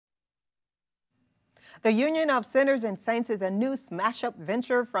The Union of Sinners and Saints is a new smash-up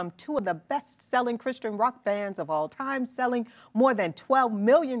venture from two of the best-selling Christian rock bands of all time, selling more than 12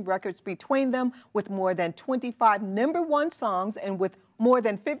 million records between them, with more than 25 #1 songs and with more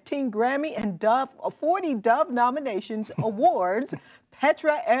than 15 Grammy and 40 Dove nominations awards.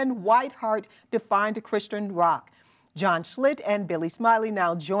 Petra and Whiteheart defined Christian rock. John Schlitt and Billy Smiley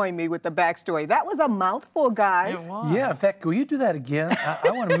now join me with the backstory. That was a mouthful, guys. It was. Yeah, in fact, will you do that again?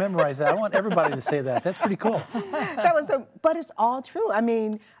 I want to memorize that. I want everybody to say that. That's pretty cool. But it's all true. I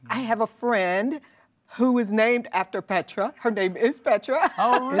mean, I have a friend who is named after Petra. Her name is Petra.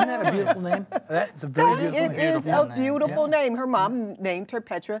 Oh, really? Isn't that a beautiful name? That's a very beautiful name. It is a beautiful name. Her mom named her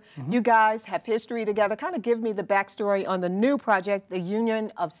Petra. You guys have history together. Kind of give me the backstory on the new project, the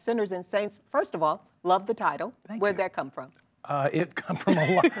Union of Sinners and Saints. First of all, love the title. Where'd that come from? It come from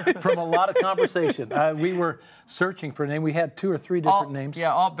a lot of conversation. We were searching for a name. We had 2 or 3 different names.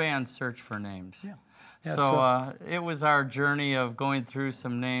 Yeah, all bands search for names. Yeah. Yeah, so it was our journey of going through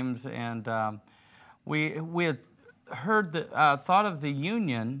some names, and we had heard thought of the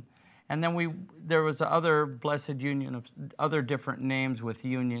Union, and then there was other blessed union of other different names with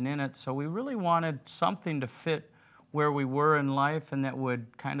Union in it. So we really wanted something to fit where we were in life, and that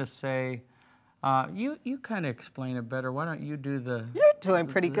would kind of say. You kind of explain it better. Why don't you do the... You're doing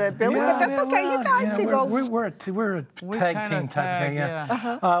pretty good, Billy, but that's okay. You guys can go. We're a tag team type of thing,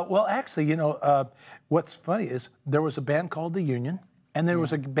 yeah. Well, actually, you know, what's funny is there was a band called The Union, and there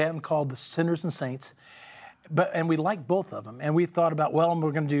was a band called the Sinners and Saints, and we liked both of them. And we thought about, well,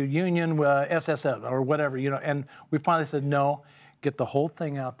 we're going to do Union, SSL, or whatever, you know. And we finally said, no, get the whole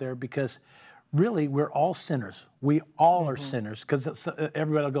thing out there, because really, we're all sinners. We all are sinners, because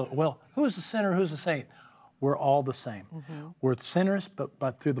everybody will go, well, who's the sinner, who's the saint? We're all the same. We're sinners,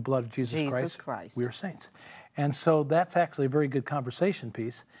 but through the blood of Jesus Christ, we are saints. And so that's actually a very good conversation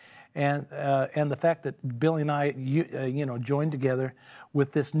piece. And the fact that Billy and I, joined together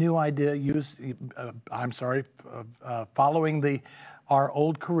with this new idea, following our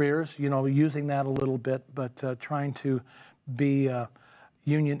old careers, using that a little bit, but trying to be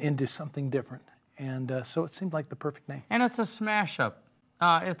Union into something different, and so it seemed like the perfect name. And it's a smash up.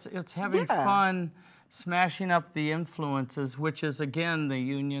 It's having fun, smashing up the influences, which is again the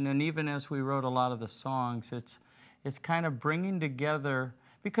Union. And even as we wrote a lot of the songs, it's kind of bringing together,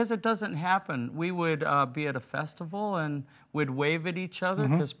 because it doesn't happen. We would be at a festival and we'd wave at each other,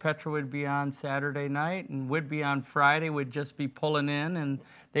 because Petra would be on Saturday night and we'd be on Friday. We'd just be pulling in and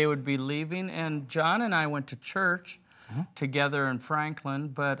they would be leaving. And John and I went to church together in Franklin,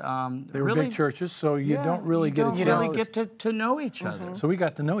 but they were really big churches, so you don't really get to know each other. So we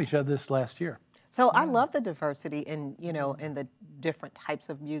got to know each other this last year. So I love the diversity in in the different types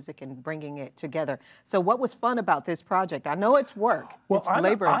of music and bringing it together. So what was fun about this project? I know it's work. Well, it's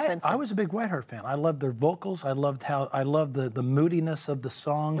labor intensive. I was a big Whiteheart fan. I loved their vocals. I loved the moodiness of the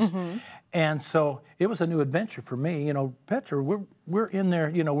songs, and so it was a new adventure for me. Petra, we're in there.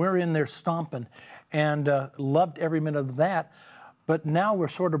 We're in there stomping, and loved every minute of that. But now we're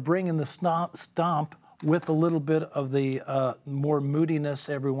sort of bringing the stomp with a little bit of the more moodiness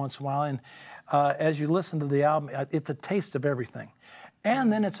every once in a while. And as you listen to the album, it's a taste of everything.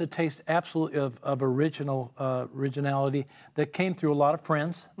 And then it's a taste absolutely of originality that came through a lot of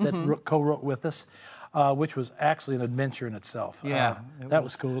friends that co-wrote with us, which was actually an adventure in itself. Yeah. That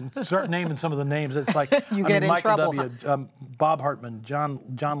was cool. Start naming some of the names. It's like Michael trouble. W., Bob Hartman, John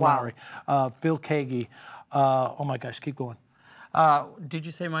Lowry, Phil Kagi. Oh my gosh, keep going. Did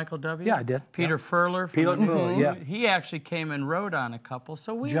you say Michael W.? Yeah, I did. Peter Furler. Yeah. He actually came and wrote on a couple.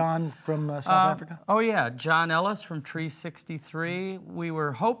 So John from South Africa? Oh, yeah. John Ellis from Tree 63. We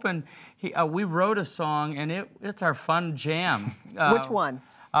were hoping, we wrote a song, and it's our fun jam. Which one?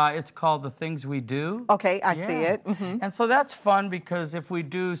 It's called The Things We Do. Okay, I see it. And so that's fun, because if we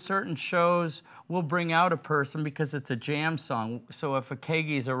do certain shows, we'll bring out a person, because it's a jam song. So if a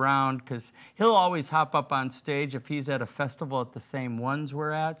Kagi's around, because he'll always hop up on stage if he's at a festival at the same ones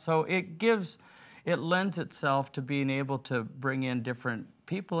we're at. So it lends itself to being able to bring in different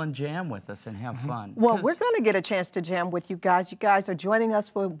people and jam with us and have fun. Well, we're going to get a chance to jam with you guys. You guys are joining us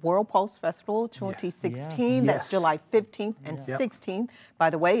for World Pulse Festival 2016. That's July 15th and 16th. By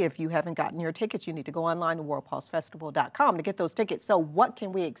the way, if you haven't gotten your tickets, you need to go online to worldpulsefestival.com to get those tickets. So what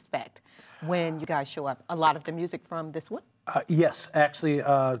can we expect when you guys show up? A lot of the music from this one? Yes, actually,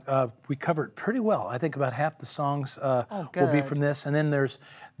 we cover it pretty well. I think about half the songs will be from this, and then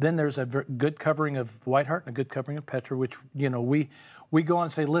there's a good covering of Whiteheart and a good covering of Petra, which we go on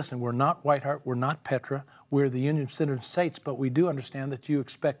and say, listen, we're not Whiteheart, we're not Petra, we're the Union of Sinners and Saints, but we do understand that you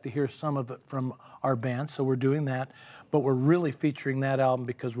expect to hear some of it from our band, so we're doing that. But we're really featuring that album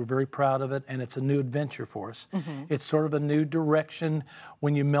because we're very proud of it, and it's a new adventure for us. It's sort of a new direction.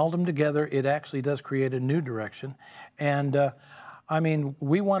 When you meld them together, it actually does create a new direction. And I mean,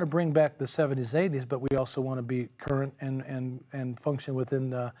 we want to bring back the 70s, 80s, but we also want to be current and function within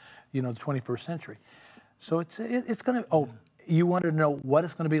the, you know, the 21st century. So it's going to, oh, you wanted to know what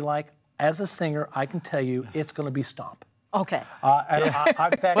it's going to be like? As a singer, I can tell you it's going to be stomp. Okay. Well,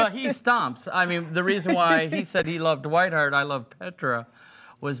 he stomps. I mean, the reason why he said he loved Whiteheart, I love Petra,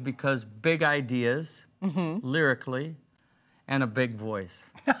 was because big ideas, lyrically, and a big voice.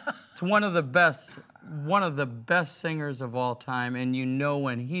 It's one of the best singers of all time, and you know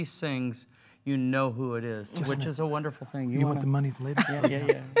when he sings, you know who it is, which is a wonderful thing. You want the money later?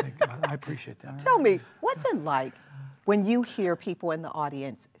 Yeah. I appreciate that. Tell me, what's it like when you hear people in the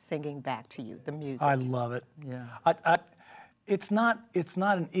audience singing back to you the music? I love it. Yeah. It's not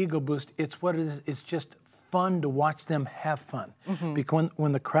an ego boost. It's what it is. It's just fun to watch them have fun. Because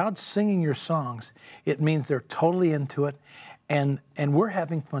when the crowd's singing your songs, it means they're totally into it, and we're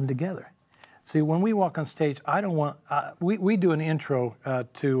having fun together. See, when we walk on stage, I don't want, we do an intro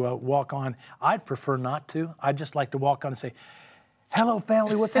to walk on. I'd prefer not to. I'd just like to walk on and say, hello,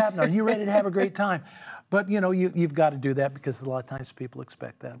 family, what's happening? Are you ready to have a great time? But, you know, you've got to do that because a lot of times people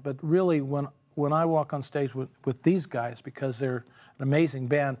expect that. But really, when I walk on stage with these guys, because they're an amazing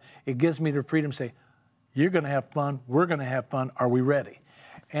band, it gives me the freedom to say, you're going to have fun, we're going to have fun, are we ready?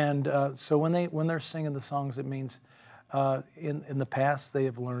 And so when they're singing the songs, it means in the past they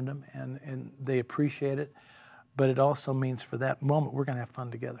have learned them and they appreciate it, but it also means for that moment we're going to have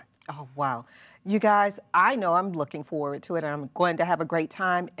fun together. Oh, wow. You guys, I know I'm looking forward to it, and I'm going to have a great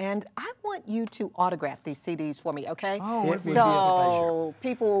time, and I want you to autograph these CDs for me, okay? Oh, it would be a so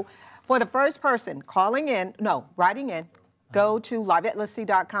people, for the first person writing in, go to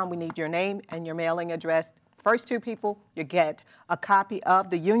live@lesea.com. We need your name and your mailing address. First two people, you get a copy of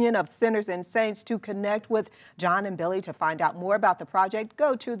the Union of Sinners and Saints. To connect with John and Billy to find out more about the project,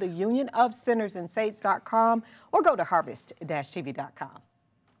 go to the unionofsinnersandsaints.com or go to harvest-tv.com.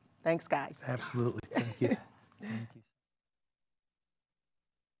 Thanks, guys. Absolutely. Thank you. Thank you.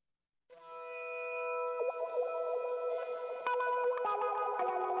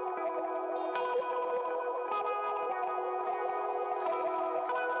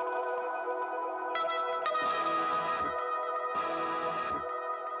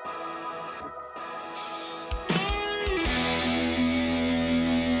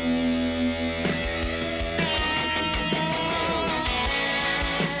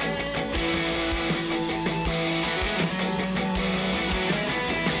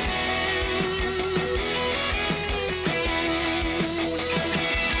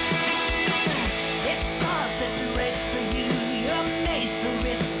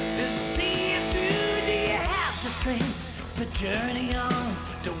 Journey on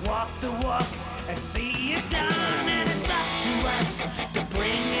to walk the walk and see it done, and it's up to us to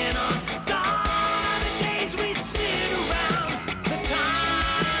bring it on. Gone are the days we sit around. The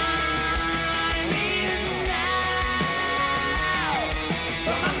time is now.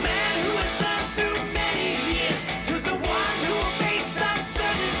 From a man who has lived through many years to the one who will face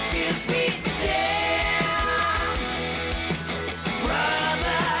uncertain fears, we stand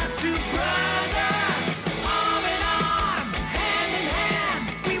brother to brother.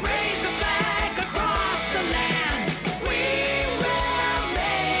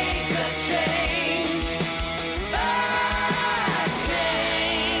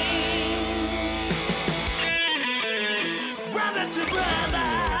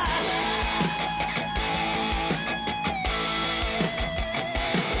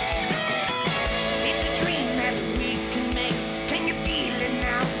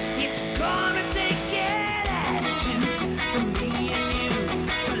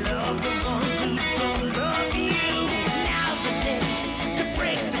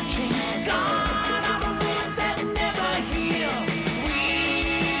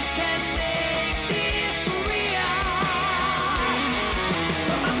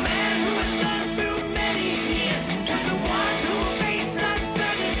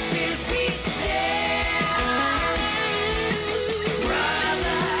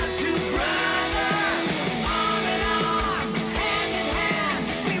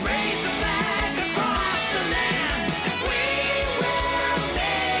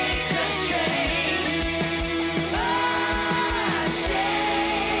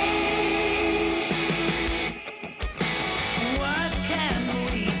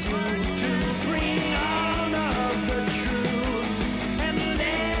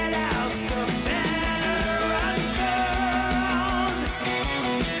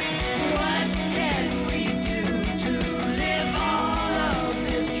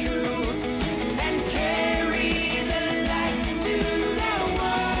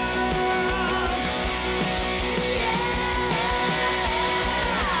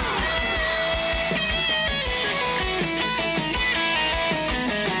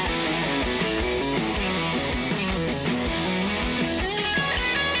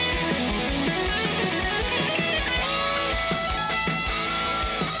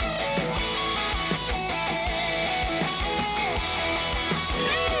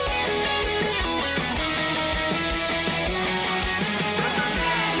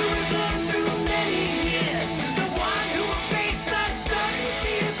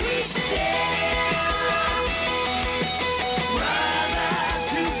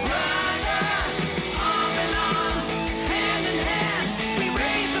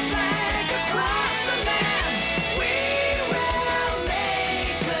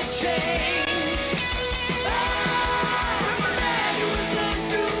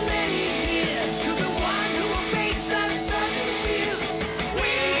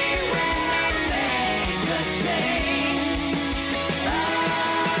 day.